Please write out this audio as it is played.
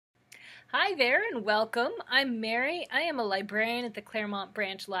Hi there and welcome. I'm Mary. I am a librarian at the Claremont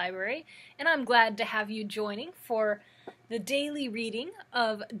Branch Library, and I'm glad to have you joining for the daily reading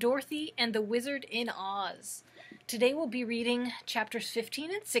of Dorothy and the Wizard in Oz. Today we'll be reading chapters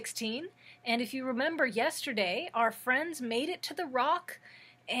 15 and 16, and if you remember yesterday, our friends made it to the rock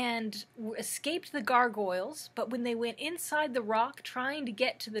and escaped the gargoyles, but when they went inside the rock trying to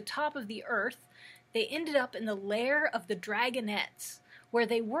get to the top of the earth, they ended up in the lair of the dragonettes, where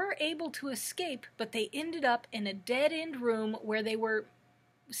they were able to escape, but they ended up in a dead-end room where they were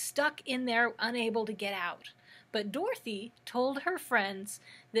stuck in there, unable to get out. But Dorothy told her friends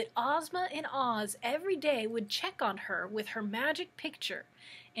that Ozma in Oz every day would check on her with her magic picture,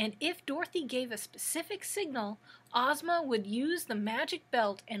 and if Dorothy gave a specific signal, Ozma would use the magic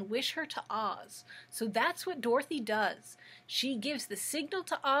belt and wish her to Oz. So that's what Dorothy does. She gives the signal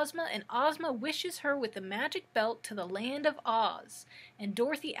to Ozma, and Ozma wishes her with the magic belt to the land of Oz. And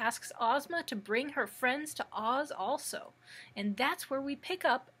Dorothy asks Ozma to bring her friends to Oz also. And that's where we pick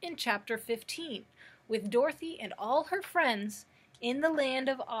up in chapter 15, with Dorothy and all her friends in the land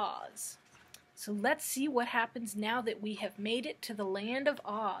of Oz. So let's see what happens now that we have made it to the land of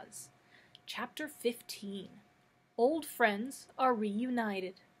Oz. Chapter 15. Old friends are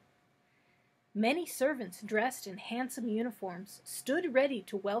reunited. Many servants dressed in handsome uniforms stood ready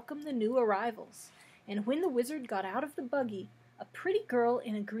to welcome the new arrivals, and when the wizard got out of the buggy, a pretty girl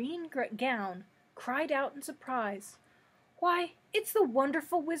in a green gown cried out in surprise, "Why, it's the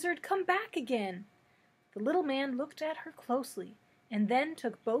wonderful wizard come back again!" The little man looked at her closely, and then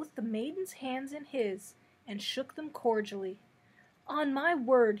took both the maiden's hands in his, and shook them cordially. "On my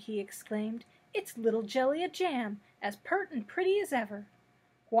word," he exclaimed, "it's little Jellia Jam, as pert and pretty as ever."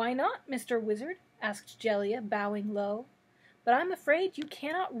 "Why not, Mr. Wizard?" asked Jellia, bowing low. "But I'm afraid you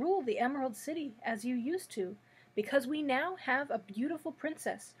cannot rule the Emerald City as you used to, because we now have a beautiful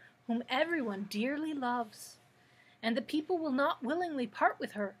princess whom everyone dearly loves." "And the people will not willingly part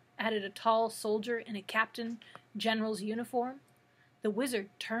with her," added a tall soldier in a captain general's uniform. The wizard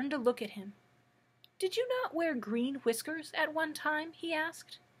turned to look at him. "Did you not wear green whiskers at one time?" he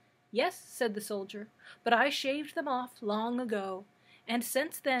asked. "Yes," said the soldier, "but I shaved them off long ago, and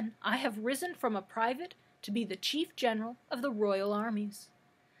since then I have risen from a private to be the chief general of the royal armies."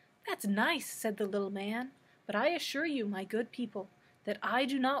 "That's nice," said the little man, "but I assure you, my good people, that I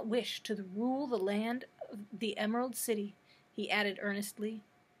do not wish to rule the land of the Emerald City," he added earnestly.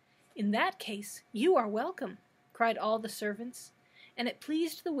 "In that case, you are welcome," cried all the servants, and it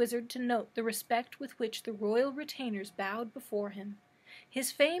pleased the wizard to note the respect with which the royal retainers bowed before him.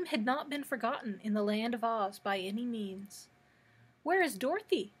 His fame had not been forgotten in the land of Oz by any means. "Where is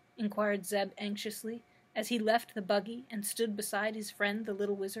Dorothy?" inquired Zeb anxiously, as he left the buggy and stood beside his friend the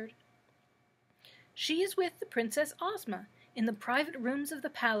little wizard. "She is with the Princess Ozma, in the private rooms of the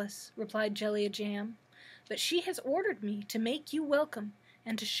palace," replied Jellia Jam, "but she has ordered me to make you welcome,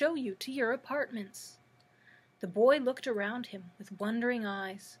 and to show you to your apartments." The boy looked around him with wondering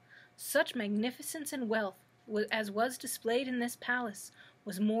eyes. Such magnificence and wealth as was displayed in this palace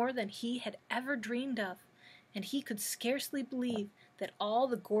was more than he had ever dreamed of, and he could scarcely believe that all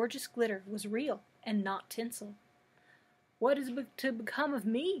the gorgeous glitter was real and not tinsel. "What is to become of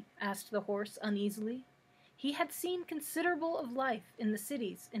me?" asked the horse uneasily. He had seen considerable of life in the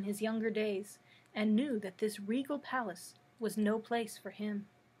cities in his younger days, and knew that this regal palace was no place for him.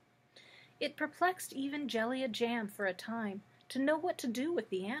 It perplexed even Jellia Jam for a time to know what to do with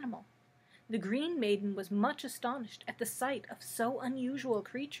the animal. The Green Maiden was much astonished at the sight of so unusual a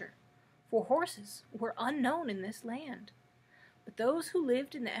creature, for horses were unknown in this land. But those who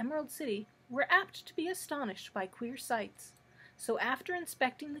lived in the Emerald City were apt to be astonished by queer sights, so after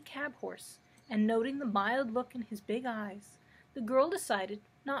inspecting the cab horse and noting the mild look in his big eyes, the girl decided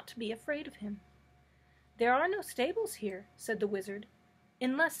not to be afraid of him. "There are no stables here," said the wizard,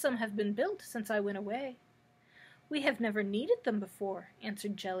 "unless some have been built since I went away." "We have never needed them before,"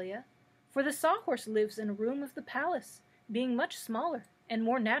 answered Jellia, "for the Sawhorse lives in a room of the palace, being much smaller and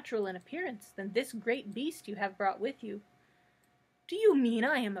more natural in appearance than this great beast you have brought with you." "Do you mean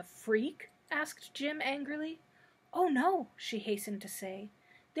I am a freak?" asked Jim angrily. "Oh no," she hastened to say.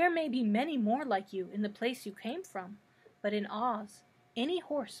 "There may be many more like you in the place you came from, but in Oz, any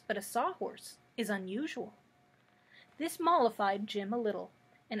horse but a sawhorse is unusual." This mollified Jim a little,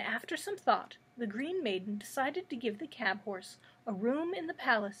 and after some thought, the Green Maiden decided to give the cab horse a room in the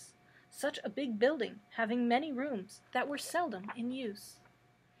palace, such a big building having many rooms that were seldom in use.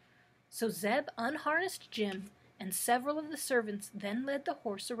 So Zeb unharnessed Jim, and several of the servants then led the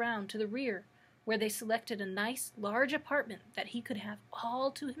horse around to the rear, where they selected a nice, large apartment that he could have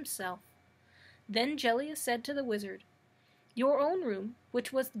all to himself. Then Jellia said to the wizard, Your own room,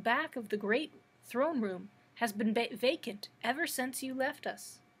 which was the back of the great throne room, has been vacant ever since you left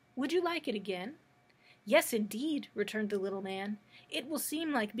us. Would you like it again?" "Yes, indeed," returned the little man. "It will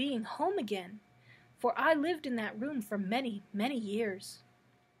seem like being home again, for I lived in that room for many, many years."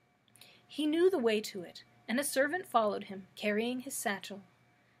 He knew the way to it, and a servant followed him, carrying his satchel.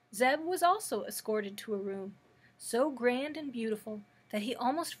 Zeb was also escorted to a room, so grand and beautiful that he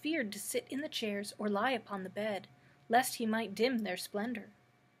almost feared to sit in the chairs or lie upon the bed, lest he might dim their splendor.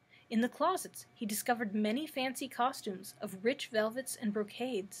 In the closets he discovered many fancy costumes of rich velvets and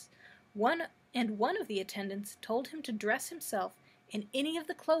brocades. One of the attendants told him to dress himself in any of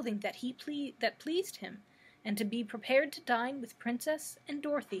the clothing that pleased him, and to be prepared to dine with Princess and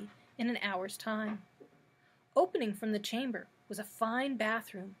Dorothy in an hour's time. Opening from the chamber was a fine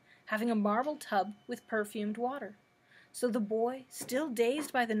bathroom, having a marble tub with perfumed water. So the boy, still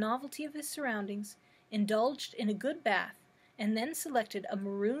dazed by the novelty of his surroundings, indulged in a good bath, and then selected a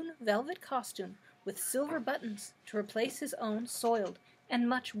maroon velvet costume with silver buttons to replace his own soiled and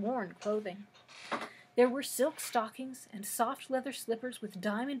much worn clothing. There were silk stockings and soft leather slippers with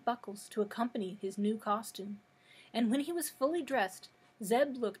diamond buckles to accompany his new costume, and when he was fully dressed,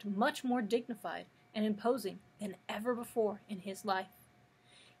 Zeb looked much more dignified and imposing than ever before in his life.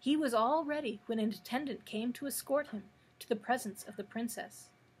 He was all ready when an attendant came to escort him to the presence of the princess.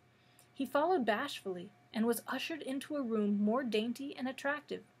 He followed bashfully, and was ushered into a room more dainty and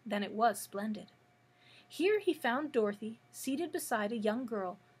attractive than it was splendid. Here he found Dorothy seated beside a young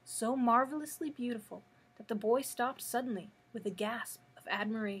girl so marvelously beautiful that the boy stopped suddenly with a gasp of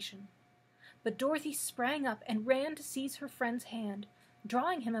admiration. But Dorothy sprang up and ran to seize her friend's hand,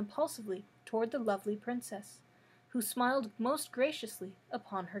 drawing him impulsively toward the lovely princess, who smiled most graciously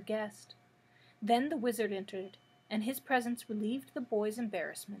upon her guest. Then the wizard entered, and his presence relieved the boy's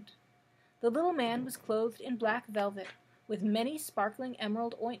embarrassment. The little man was clothed in black velvet, with many sparkling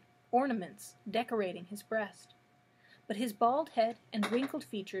emerald ornaments decorating his breast. But his bald head and wrinkled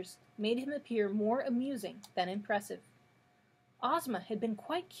features made him appear more amusing than impressive. Ozma had been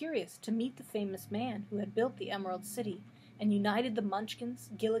quite curious to meet the famous man who had built the Emerald City and united the Munchkins,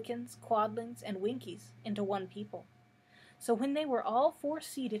 Gillikins, Quadlings, and Winkies into one people. So when they were all four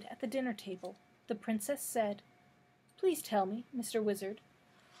seated at the dinner table, the princess said, "Please tell me, Mr. Wizard,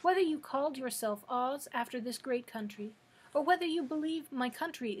 whether you called yourself Oz after this great country, or whether you believe my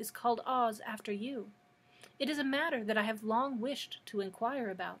country is called Oz after you. It is a matter that I have long wished to inquire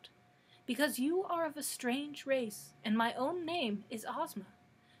about, because you are of a strange race, and my own name is Ozma.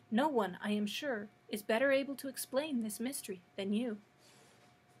 No one, I am sure, is better able to explain this mystery than you."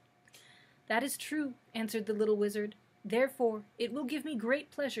 "That is true," answered the little wizard. "Therefore, it will give me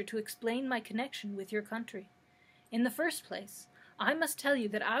great pleasure to explain my connection with your country. In the first place, I must tell you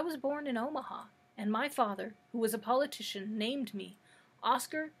that I was born in Omaha, and my father, who was a politician, named me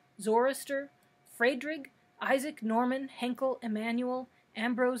Oscar Zoroaster Friedrich Isaac Norman Henkel Emmanuel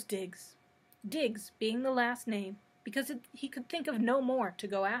Ambrose Diggs. Diggs being the last name, because he could think of no more to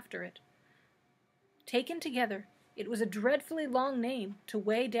go after it. Taken together, it was a dreadfully long name to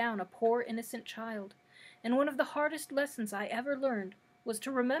weigh down a poor innocent child, and one of the hardest lessons I ever learned was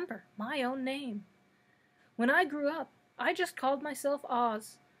to remember my own name. When I grew up, I just called myself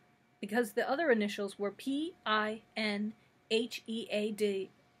Oz, because the other initials were P-I-N-H-E-A-D,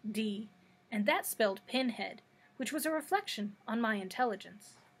 and that spelled pinhead, which was a reflection on my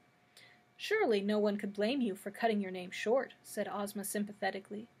intelligence." "Surely no one could blame you for cutting your name short," said Ozma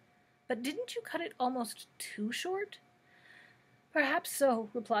sympathetically. "But didn't you cut it almost too short?" "Perhaps so,"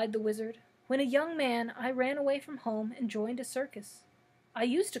 replied the wizard. "When a young man, I ran away from home and joined a circus. I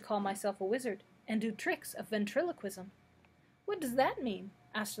used to call myself a wizard and do tricks of ventriloquism." "What does that mean?"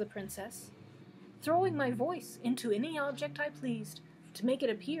 asked the princess. "Throwing my voice into any object I pleased, to make it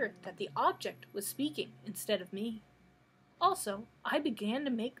appear that the object was speaking instead of me. Also, I began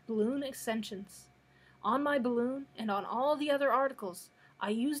to make balloon ascensions. On my balloon and on all the other articles I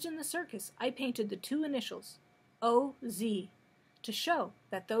used in the circus, I painted the two initials, O-Z, to show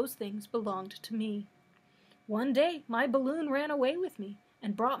that those things belonged to me. One day my balloon ran away with me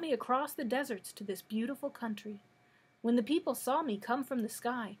and brought me across the deserts to this beautiful country. When the people saw me come from the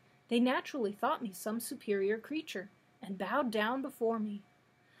sky, they naturally thought me some superior creature, and bowed down before me.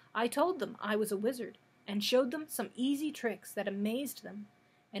 I told them I was a wizard, and showed them some easy tricks that amazed them,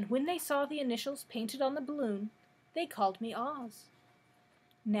 and when they saw the initials painted on the balloon, they called me Oz."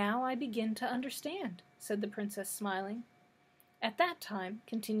 "Now I begin to understand," said the princess, smiling. "At that time,"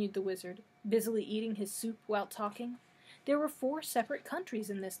 continued the wizard, busily eating his soup while talking, "there were 4 separate countries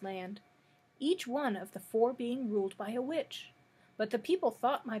in this land, each one of the 4 being ruled by a witch. But the people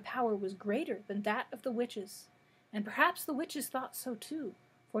thought my power was greater than that of the witches, and perhaps the witches thought so too,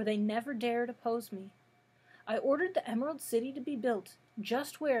 for they never dared oppose me. I ordered the Emerald City to be built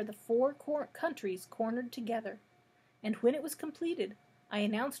just where the four countries cornered together, and when it was completed, I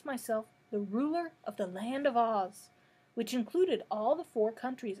announced myself the ruler of the Land of Oz, which included all the four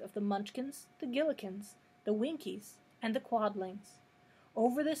countries of the Munchkins, the Gillikins, the Winkies, and the Quadlings.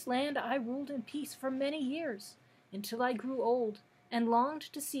 Over this land I ruled in peace for many years, until I grew old and longed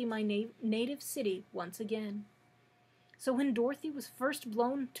to see my native city once again. So when Dorothy was first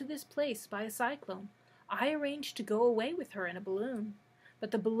blown to this place by a cyclone, I arranged to go away with her in a balloon,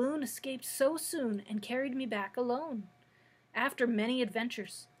 but the balloon escaped so soon and carried me back alone. After many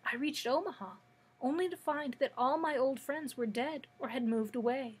adventures, I reached Omaha, only to find that all my old friends were dead or had moved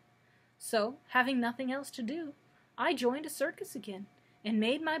away. So, having nothing else to do, I joined a circus again, and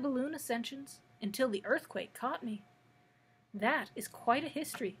made my balloon ascensions until the earthquake caught me. That is quite a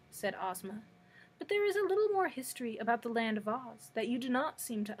history, said Ozma, but there is a little more history about the Land of Oz that you do not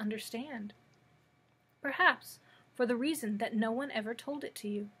seem to understand. Perhaps for the reason that no one ever told it to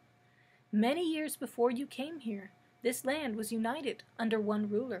you. Many years before you came here, this land was united under one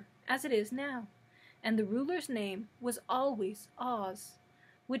ruler, as it is now, and the ruler's name was always Oz,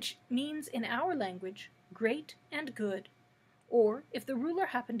 which means in our language, great and good. Or, if the ruler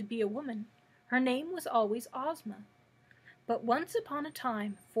happened to be a woman, her name was always Ozma. But once upon a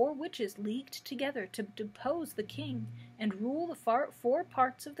time, 4 witches leagued together to depose the king and rule the 4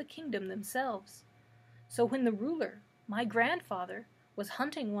 parts of the kingdom themselves. So when the ruler, my grandfather, was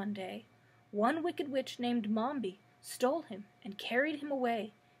hunting one day, one wicked witch named Mombi stole him and carried him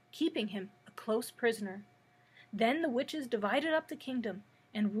away, keeping him a close prisoner. Then the witches divided up the kingdom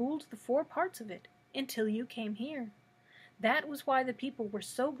and ruled the 4 parts of it until you came here. That was why the people were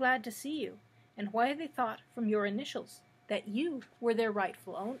so glad to see you, and why they thought from your initials that you were their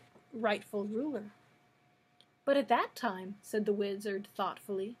rightful ruler. But at that time, said the wizard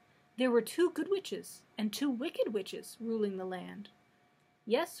thoughtfully, there were 2 good witches and 2 wicked witches ruling the land.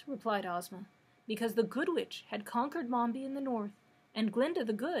 Yes, replied Ozma, because the good witch had conquered Mombi in the north, and Glinda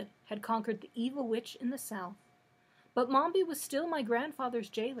the good had conquered the evil witch in the south. But Mombi was still my grandfather's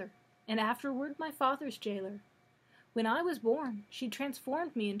jailer, and afterward my father's jailer. When I was born, she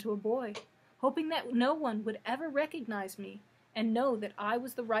transformed me into a boy, hoping that no one would ever recognize me and know that I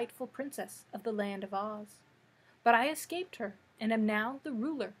was the rightful princess of the Land of Oz. But I escaped her, and am now the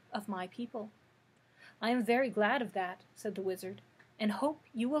ruler of my people. I am very glad of that, said the wizard, and hope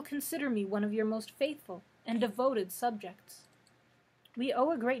you will consider me one of your most faithful and devoted subjects. We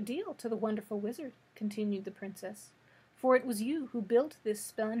owe a great deal to the wonderful wizard, continued the princess, for it was you who built this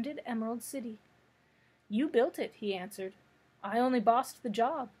splendid Emerald City. You built it, he answered. I only bossed the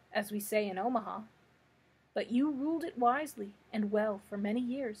job, as we say in Omaha. But you ruled it wisely and well for many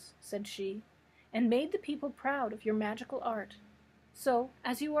years, said she, and made the people proud of your magical art. So,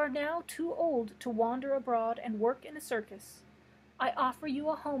 as you are now too old to wander abroad and work in a circus, I offer you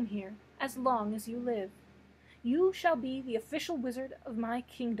a home here as long as you live. You shall be the official wizard of my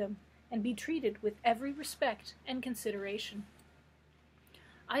kingdom and be treated with every respect and consideration.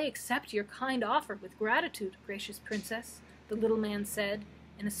 I accept your kind offer with gratitude, gracious princess, the little man said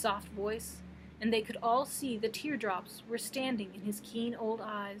in a soft voice, and they could all see the teardrops were standing in his keen old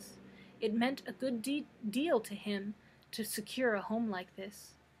eyes. It meant a good deal to him to secure a home like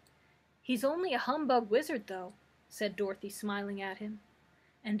this. He's only a humbug wizard, though, said Dorothy, smiling at him.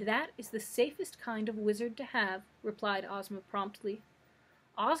 And that is the safest kind of wizard to have, replied Ozma promptly.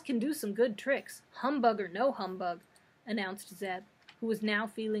 Oz can do some good tricks, humbug or no humbug, announced Zeb, who was now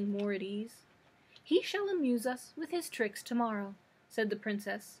feeling more at ease. He shall amuse us with his tricks tomorrow, said the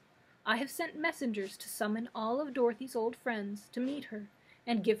princess. I have sent messengers to summon all of Dorothy's old friends to meet her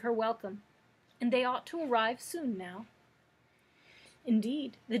and give her welcome, and they ought to arrive soon now.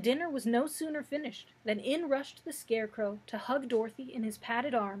 Indeed, the dinner was no sooner finished than in rushed the Scarecrow to hug Dorothy in his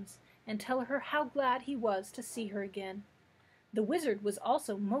padded arms and tell her how glad he was to see her again. The wizard was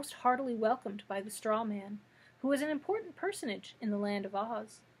also most heartily welcomed by the straw man, who was an important personage in the Land of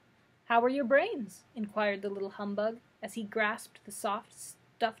Oz. "How are your brains?" inquired the little humbug, as he grasped the soft,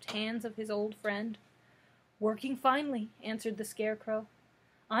 stuffed hands of his old friend. "Working finely," answered the Scarecrow.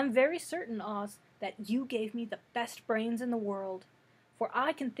 "I'm very certain, Oz, that you gave me the best brains in the world, for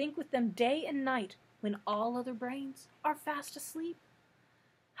I can think with them day and night when all other brains are fast asleep."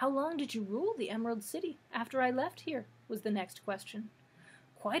 "How long did you rule the Emerald City after I left here?" was the next question.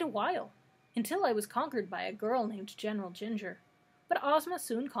 "Quite a while, until I was conquered by a girl named General Ginger. But Ozma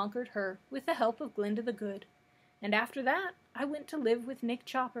soon conquered her with the help of Glinda the Good, and after that I went to live with Nick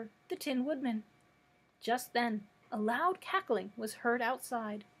Chopper, the Tin Woodman." Just then a loud cackling was heard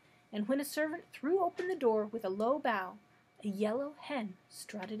outside, and when a servant threw open the door with a low bow, a yellow hen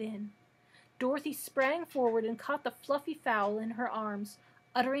strutted in. Dorothy sprang forward and caught the fluffy fowl in her arms,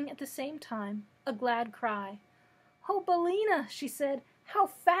 uttering at the same time a glad cry. "Oh, Billina," she said, "how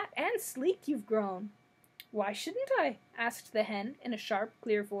fat and sleek you've grown!" "Why shouldn't I?" asked the hen in a sharp,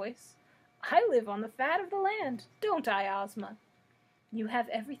 clear voice. "I live on the fat of the land, don't I, Ozma?" "You have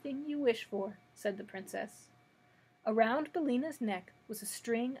everything you wish for," said the princess. Around Billina's neck was a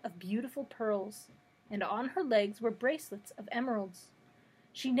string of beautiful pearls, and on her legs were bracelets of emeralds.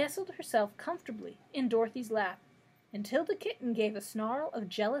 She nestled herself comfortably in Dorothy's lap, until the kitten gave a snarl of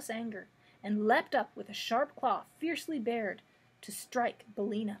jealous anger, and leapt up with a sharp claw fiercely bared to strike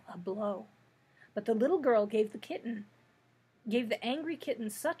Billina a blow. But the little girl gave the angry kitten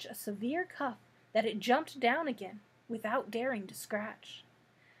such a severe cuff that it jumped down again, without daring to scratch.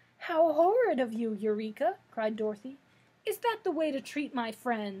 "How horrid of you, Eureka!" cried Dorothy. "Is that the way to treat my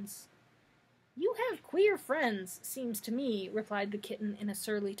friends?" "You have queer friends, seems to me," replied the kitten in a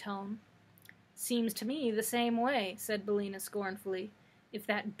surly tone. "Seems to me the same way," said Billina scornfully, "if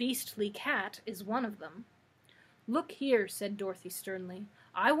that beastly cat is one of them." "Look here," said Dorothy sternly,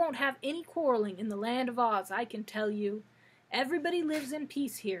 "I won't have any quarreling in the land of Oz, I can tell you. Everybody lives in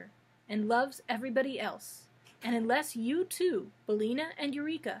peace here, and loves everybody else, and unless you two, Billina and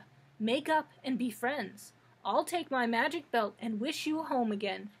Eureka, make up and be friends, I'll take my magic belt and wish you home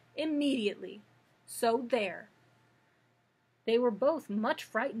again, immediately. So there." They were both much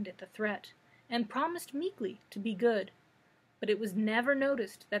frightened at the threat, and promised meekly to be good, but it was never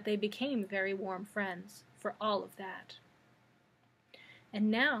noticed that they became very warm friends, for all of that. And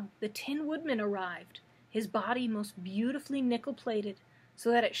now the Tin Woodman arrived, his body most beautifully nickel-plated,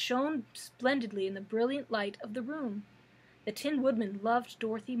 so that it shone splendidly in the brilliant light of the room. The Tin Woodman loved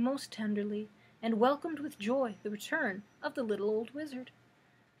Dorothy most tenderly, and welcomed with joy the return of the little old wizard.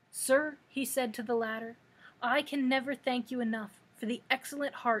 "Sir," he said to the latter, "I can never thank you enough for the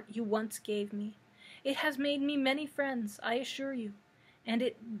excellent heart you once gave me. It has made me many friends, I assure you, and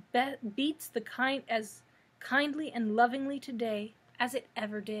it beats as kindly and lovingly today as it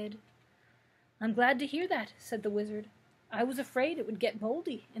ever did." "I'm glad to hear that," said the wizard. "I was afraid it would get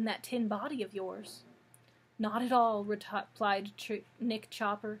moldy in that tin body of yours." "Not at all," replied Nick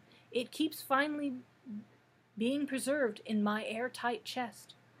Chopper. "It keeps finely being preserved in my airtight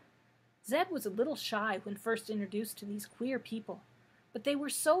chest." Zeb was a little shy when first introduced to these queer people, but they were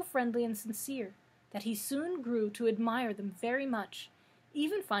so friendly and sincere that he soon grew to admire them very much,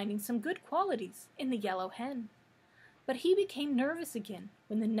 even finding some good qualities in the yellow hen. But he became nervous again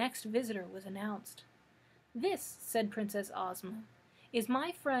when the next visitor was announced. "This," said Princess Ozma, "is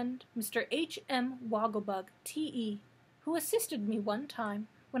my friend Mr. H.M. Wogglebug, T.E., who assisted me one time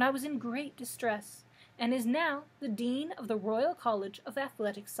when I was in great distress, and is now the Dean of the Royal College of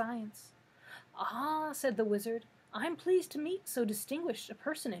Athletic Science." "Ah," said the wizard, "I'm pleased to meet so distinguished a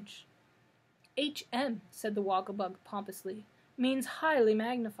personage." "H.M.," said the Wogglebug pompously, "means highly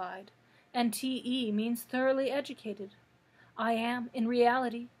magnified, and T.E. means thoroughly educated. I am, in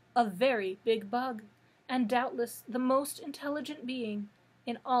reality, a very big bug, and doubtless the most intelligent being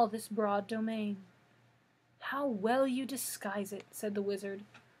in all this broad domain." "How well you disguise it," said the wizard,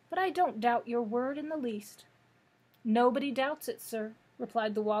 "but I don't doubt your word in the least." "Nobody doubts it, sir,"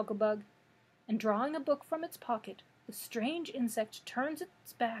 replied the Wogglebug, and drawing a book from its pocket, the strange insect turned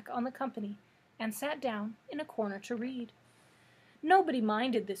its back on the company and sat down in a corner to read. Nobody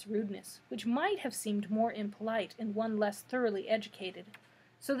minded this rudeness, which might have seemed more impolite in one less thoroughly educated,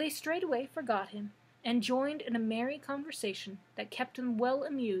 so they straightway forgot him, and joined in a merry conversation that kept them well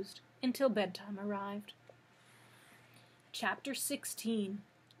amused until bedtime arrived. Chapter 16.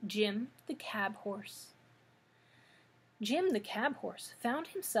 Jim the Cab Horse. Jim the Cab Horse found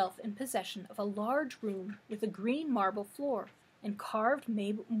himself in possession of a large room with a green marble floor and carved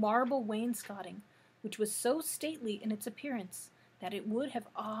marble wainscoting, which was so stately in its appearance that it would have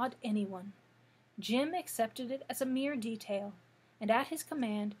awed anyone. Jim accepted it as a mere detail, and at his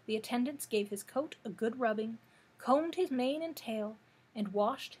command the attendants gave his coat a good rubbing, combed his mane and tail, and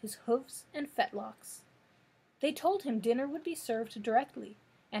washed his hoofs and fetlocks. They told him dinner would be served directly,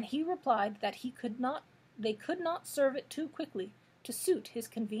 and he replied that they could not serve it too quickly to suit his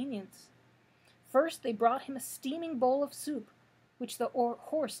convenience. First they brought him a steaming bowl of soup, which the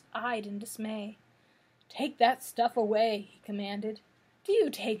horse eyed in dismay. "Take that stuff away," he commanded. "Do you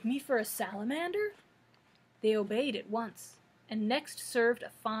take me for a salamander?" They obeyed at once, and next served a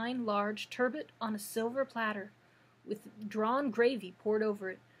fine large turbot on a silver platter, with drawn gravy poured over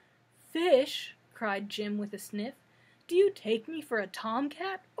it. "Fish!" cried Jim with a sniff. "Do you take me for a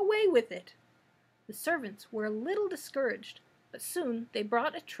tomcat? Away with it!" The servants were a little discouraged, but soon they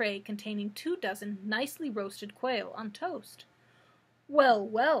brought a tray containing 24 nicely roasted quail on toast. "Well,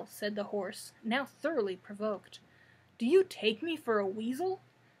 well," said the horse, now thoroughly provoked. "Do you take me for a weasel?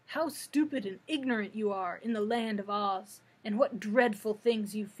 How stupid and ignorant you are in the land of Oz, and what dreadful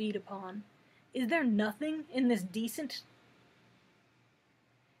things you feed upon. Is there nothing that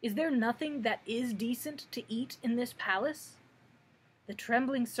is decent to eat in this palace?" The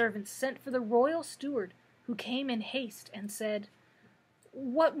trembling servants sent for the royal steward, who came in haste and said,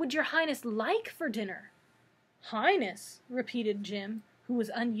 "What would your highness like for dinner?" "Highness," repeated Jim, who was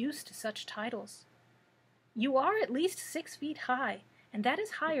unused to such titles. "You are at least 6 feet high, and that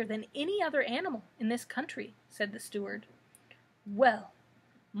is higher than any other animal in this country," said the steward. "Well,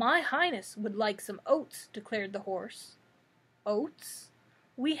 my highness would like some oats," declared the horse. "Oats?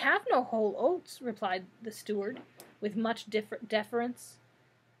 We have no whole oats," replied the steward, with much deference.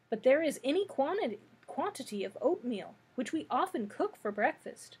 "But there is any quantity of oatmeal, which we often cook for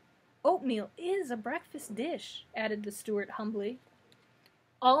breakfast." "Oatmeal is a breakfast dish," added the steward humbly.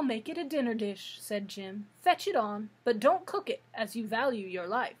 "I'll make it a dinner dish," said Jim. "Fetch it on, but don't cook it, as you value your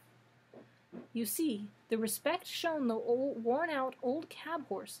life." You see, the respect shown the worn-out old cab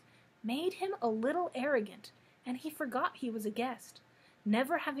horse made him a little arrogant, and he forgot he was a guest,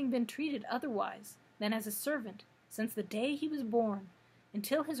 never having been treated otherwise than as a servant since the day he was born,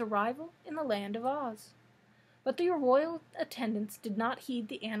 until his arrival in the land of Oz. But the royal attendants did not heed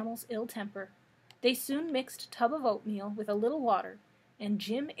the animal's ill temper. They soon mixed a tub of oatmeal with a little water, and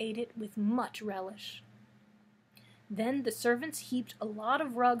Jim ate it with much relish. Then the servants heaped a lot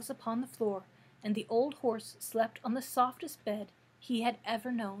of rugs upon the floor, and the old horse slept on the softest bed he had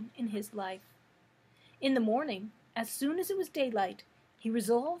ever known in his life. In the morning, as soon as it was daylight, he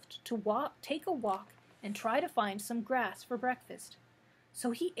resolved to take a walk and try to find some grass for breakfast.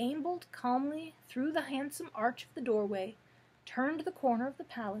 So he ambled calmly through the handsome arch of the doorway, turned the corner of the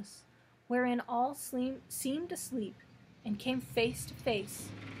palace, wherein all seemed asleep, and came face to face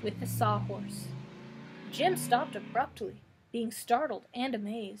with the sawhorse. Jim stopped abruptly, being startled and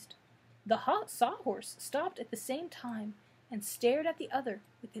amazed. The hot sawhorse stopped at the same time and stared at the other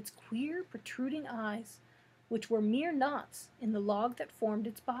with its queer protruding eyes, which were mere knots in the log that formed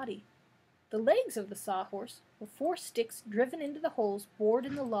its body. The legs of the sawhorse were 4 sticks driven into the holes bored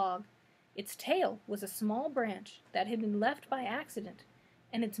in the log. Its tail was a small branch that had been left by accident,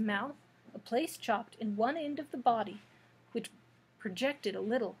 and its mouth a place chopped in one end of the body, which projected a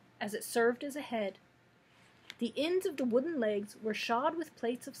little as it served as a head. The ends of the wooden legs were shod with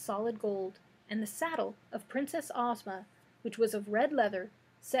plates of solid gold, and the saddle of Princess Ozma, which was of red leather,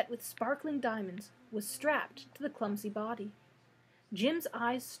 set with sparkling diamonds, was strapped to the clumsy body. Jim's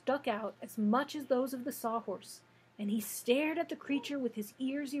eyes stuck out as much as those of the sawhorse, and he stared at the creature with his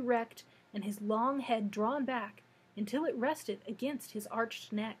ears erect and his long head drawn back until it rested against his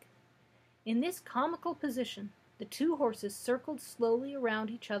arched neck. In this comical position, the 2 horses circled slowly around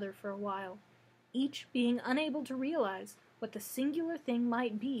each other for a while, each being unable to realize what the singular thing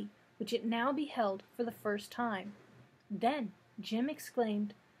might be which it now beheld for the first time. Then Jim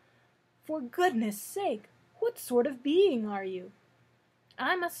exclaimed, "For goodness' sake, what sort of being are you?"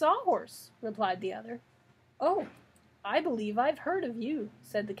 "I'm a sawhorse," replied the other. "Oh, I believe I've heard of you,"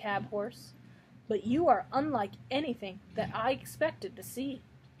 said the cab horse, "but you are unlike anything that I expected to see."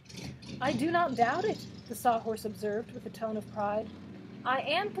 "I do not doubt it," the sawhorse observed with a tone of pride. "I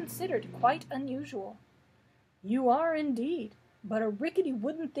am considered quite unusual." "You are indeed, but a rickety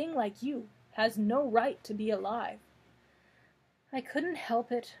wooden thing like you has no right to be alive." "I couldn't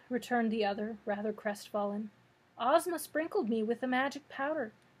help it," returned the other, rather crestfallen. "Ozma sprinkled me with the magic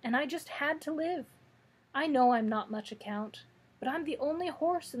powder, and I just had to live. I know I'm not much account, but I'm the only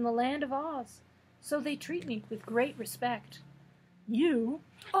horse in the land of Oz, so they treat me with great respect." "You?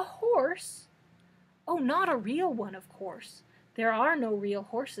 A horse?" "Oh, not a real one, of course. There are no real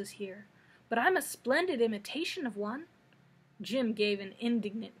horses here, but I'm a splendid imitation of one." Jim gave an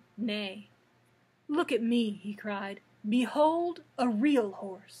indignant neigh. "Look at me," he cried. "Behold a real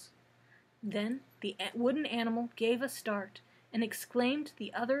horse." Then the wooden animal gave a start, and examined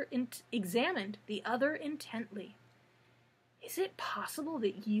the other intently. "Is it possible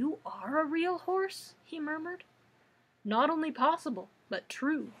that you are a real horse?" he murmured. "Not only possible, but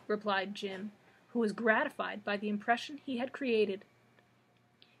true," replied Jim, who was gratified by the impression he had created.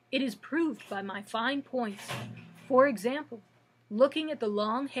 "It is proved by my fine points. For example, looking at the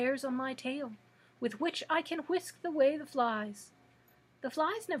long hairs on my tail, with which I can whisk away the flies." "The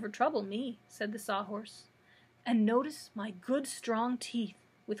flies never trouble me," said the sawhorse. "And notice my good strong teeth,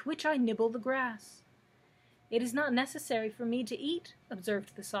 with which I nibble the grass." "It is not necessary for me to eat,"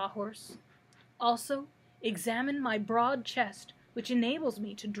 observed the sawhorse. "Also, Examine my broad chest, which enables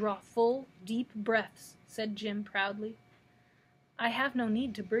me to draw full, deep breaths, said Jim proudly. I have no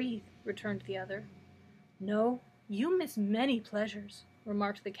need to breathe, returned the other. No, you miss many pleasures,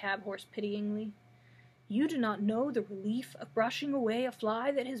 remarked the cab horse pityingly. You do not know the relief of brushing away a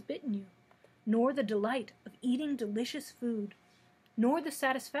fly that has bitten you, nor the delight of eating delicious food, nor the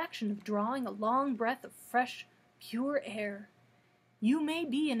satisfaction of drawing a long breath of fresh, pure air. You may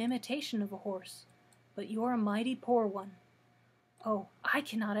be an imitation of a horse, but you're a mighty poor one. Oh, I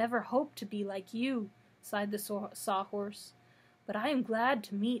cannot ever hope to be like you, sighed the sawhorse, but I am glad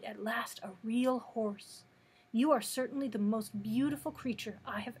to meet at last a real horse. You are certainly the most beautiful creature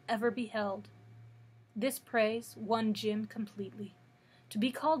I have ever beheld. This praise won Jim completely. To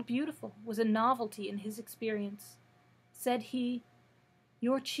be called beautiful was a novelty in his experience. Said he,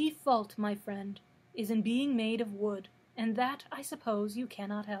 Your chief fault, my friend, is in being made of wood, and that, I suppose, you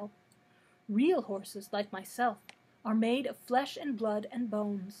cannot help. Real horses, like myself, are made of flesh and blood and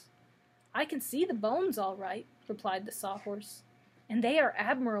bones. I can see the bones all right, replied the sawhorse, and they are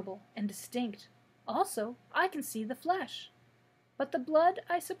admirable and distinct. Also, I can see the flesh. But the blood,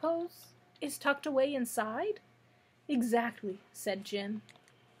 I suppose, is tucked away inside? Exactly, said Jim.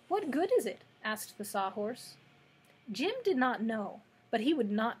 What good is it? Asked the sawhorse. Jim did not know, but he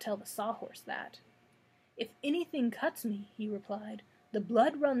would not tell the sawhorse that. If anything cuts me, he replied, the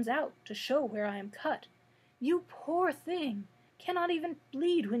blood runs out to show where I am cut. You poor thing, cannot even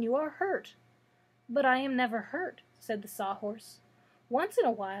bleed when you are hurt. But I am never hurt, said the sawhorse. Once in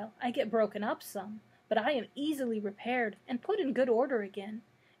a while I get broken up some, but I am easily repaired and put in good order again,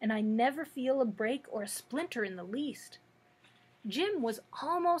 and I never feel a break or a splinter in the least. Jim was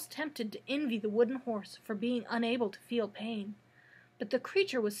almost tempted to envy the wooden horse for being unable to feel pain, but the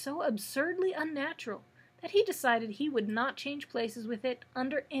creature was so absurdly unnatural that he decided he would not change places with it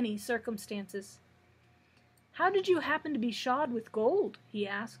under any circumstances. How did you happen to be shod with gold? He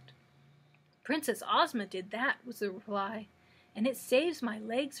asked. Princess Ozma did that, was the reply, and it saves my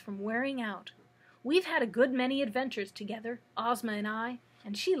legs from wearing out. We've had a good many adventures together, Ozma and I,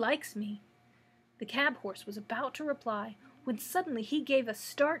 and she likes me. The cab horse was about to reply when suddenly he gave a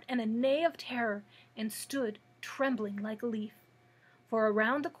start and a neigh of terror and stood trembling like a leaf. For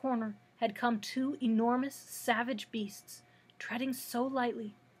around the corner had come two enormous savage beasts, treading so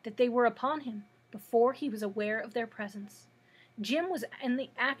lightly that they were upon him before he was aware of their presence. Jim was in the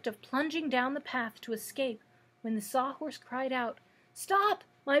act of plunging down the path to escape when the sawhorse cried out, Stop,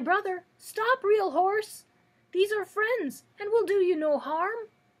 my brother! Stop, real horse! These are friends, and will do you no harm.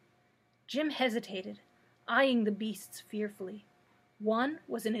 Jim hesitated, eyeing the beasts fearfully. One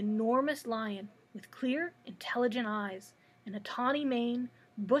was an enormous lion with clear, intelligent eyes, and a tawny mane,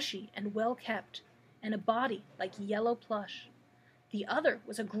 bushy and well-kept, and a body like yellow plush. The other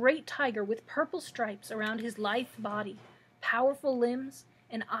was a great tiger with purple stripes around his lithe body, powerful limbs,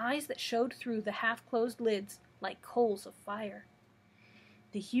 and eyes that showed through the half-closed lids like coals of fire.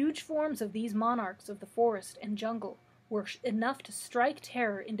 The huge forms of these monarchs of the forest and jungle were enough to strike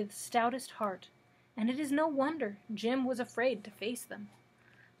terror into the stoutest heart, and it is no wonder Jim was afraid to face them.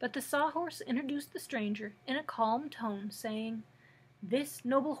 But the sawhorse introduced the stranger in a calm tone, saying, This,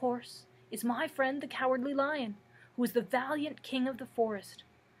 noble horse, is my friend the Cowardly Lion, who is the valiant king of the forest,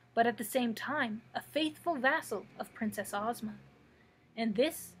 but at the same time a faithful vassal of Princess Ozma. And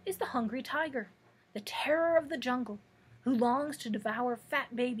this is the Hungry Tiger, the terror of the jungle, who longs to devour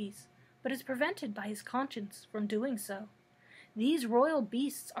fat babies, but is prevented by his conscience from doing so. These royal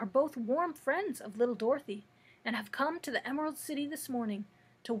beasts are both warm friends of little Dorothy, and have come to the Emerald City this morning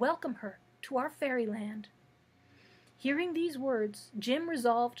to welcome her to our fairyland. Hearing these words, Jim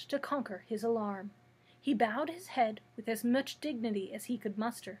resolved to conquer his alarm. He bowed his head with as much dignity as he could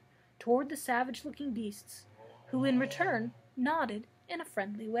muster toward the savage-looking beasts, who in return nodded in a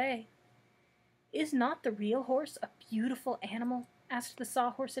friendly way. Is not the real horse a beautiful animal? Asked the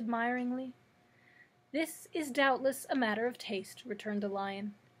sawhorse admiringly. This is doubtless a matter of taste, returned the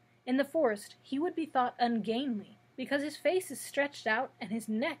lion. In the forest he would be thought ungainly, because his face is stretched out and his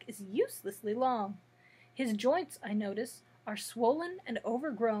neck is uselessly long. His joints, I notice, are swollen and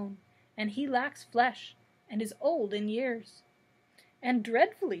overgrown, and he lacks flesh, and is old in years. And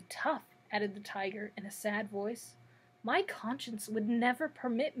dreadfully tough, added the tiger in a sad voice. My conscience would never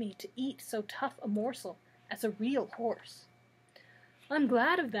permit me to eat so tough a morsel as a real horse. I'm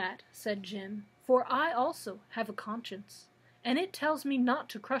glad of that, said Jim, for I also have a conscience, and it tells me not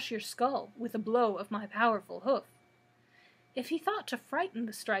to crush your skull with a blow of my powerful hoof. If he thought to frighten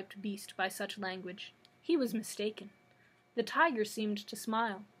the striped beast by such language, he was mistaken. The tiger seemed to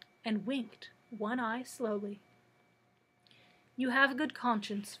smile, and winked one eye slowly. You have a good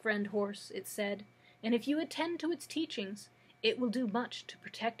conscience, friend horse, it said. and if you attend to its teachings, it will do much to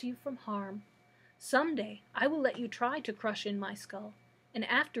protect you from harm. Some day I will let you try to crush in my skull, and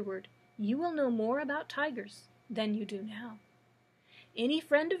afterward you will know more about tigers than you do now." "Any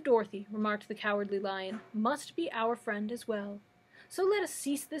friend of Dorothy," remarked the Cowardly Lion, "must be our friend as well. So let us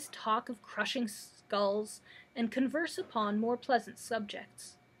cease this talk of crushing skulls and converse upon more pleasant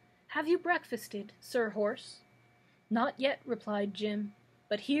subjects. Have you breakfasted, Sir Horse?" "Not yet," replied Jim,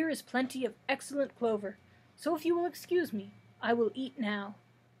 "but here is plenty of excellent clover, so if you will excuse me, I will eat now."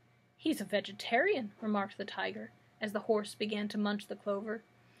 "He's a vegetarian," remarked the tiger, as the horse began to munch the clover.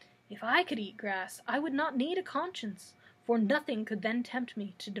 "If I could eat grass, I would not need a conscience, for nothing could then tempt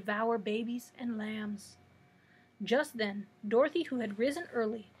me to devour babies and lambs." Just then, Dorothy, who had risen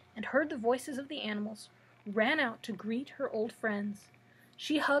early and heard the voices of the animals, ran out to greet her old friends.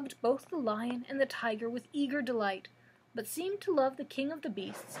 She hugged both the lion and the tiger with eager delight, but seemed to love the king of the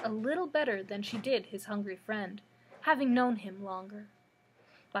beasts a little better than she did his hungry friend, having known him longer.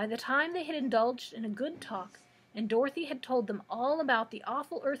 By the time they had indulged in a good talk, and Dorothy had told them all about the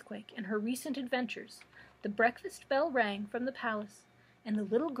awful earthquake and her recent adventures, the breakfast bell rang from the palace, and the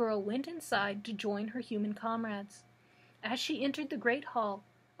little girl went inside to join her human comrades. As she entered the great hall,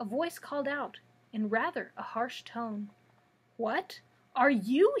 a voice called out, in rather a harsh tone, "What? Are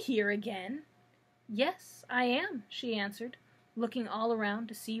you here again?" "Yes, I am," she answered, looking all around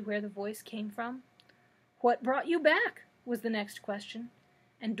to see where the voice came from. "What brought you back?" was the next question,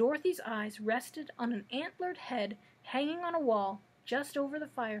 and Dorothy's eyes rested on an antlered head hanging on a wall just over the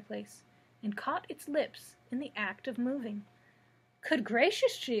fireplace, and caught its lips in the act of moving. "Good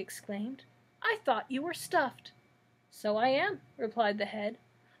gracious!" she exclaimed. "I thought you were stuffed." "So I am," replied the head,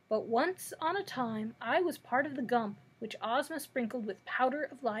 "but once on a time I was part of the gump which Ozma sprinkled with powder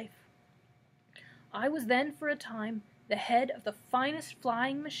of life. I was then for a time the head of the finest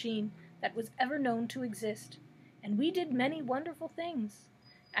flying machine that was ever known to exist, and we did many wonderful things.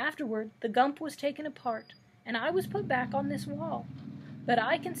 Afterward the gump was taken apart, and I was put back on this wall. But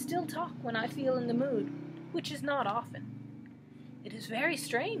I can still talk when I feel in the mood, which is not often." "It is very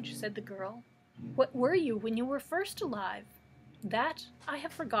strange," said the girl. "What were you when you were first alive?" "That I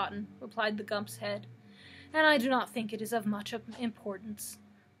have forgotten," replied the gump's head, "and I do not think it is of much importance.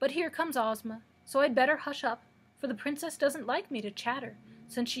 But here comes Ozma, so I'd better hush up, for the princess doesn't like me to chatter,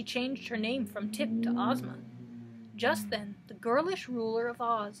 since she changed her name from Tip to Ozma." Just then the girlish ruler of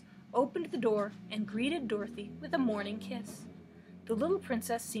Oz opened the door and greeted Dorothy with a morning kiss. The little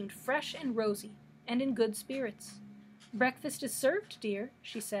princess seemed fresh and rosy, and in good spirits. "Breakfast is served, dear,"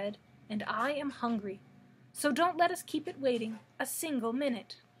 she said, "and I am hungry. So don't let us keep it waiting a single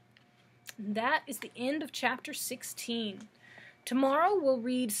minute." And that is the end of chapter 16. Tomorrow we'll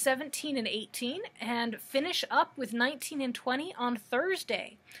read 17 and 18 and finish up with 19 and 20 on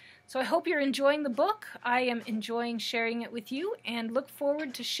Thursday. So I hope you're enjoying the book. I am enjoying sharing it with you and look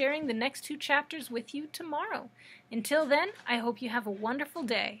forward to sharing the next two chapters with you tomorrow. Until then, I hope you have a wonderful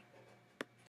day.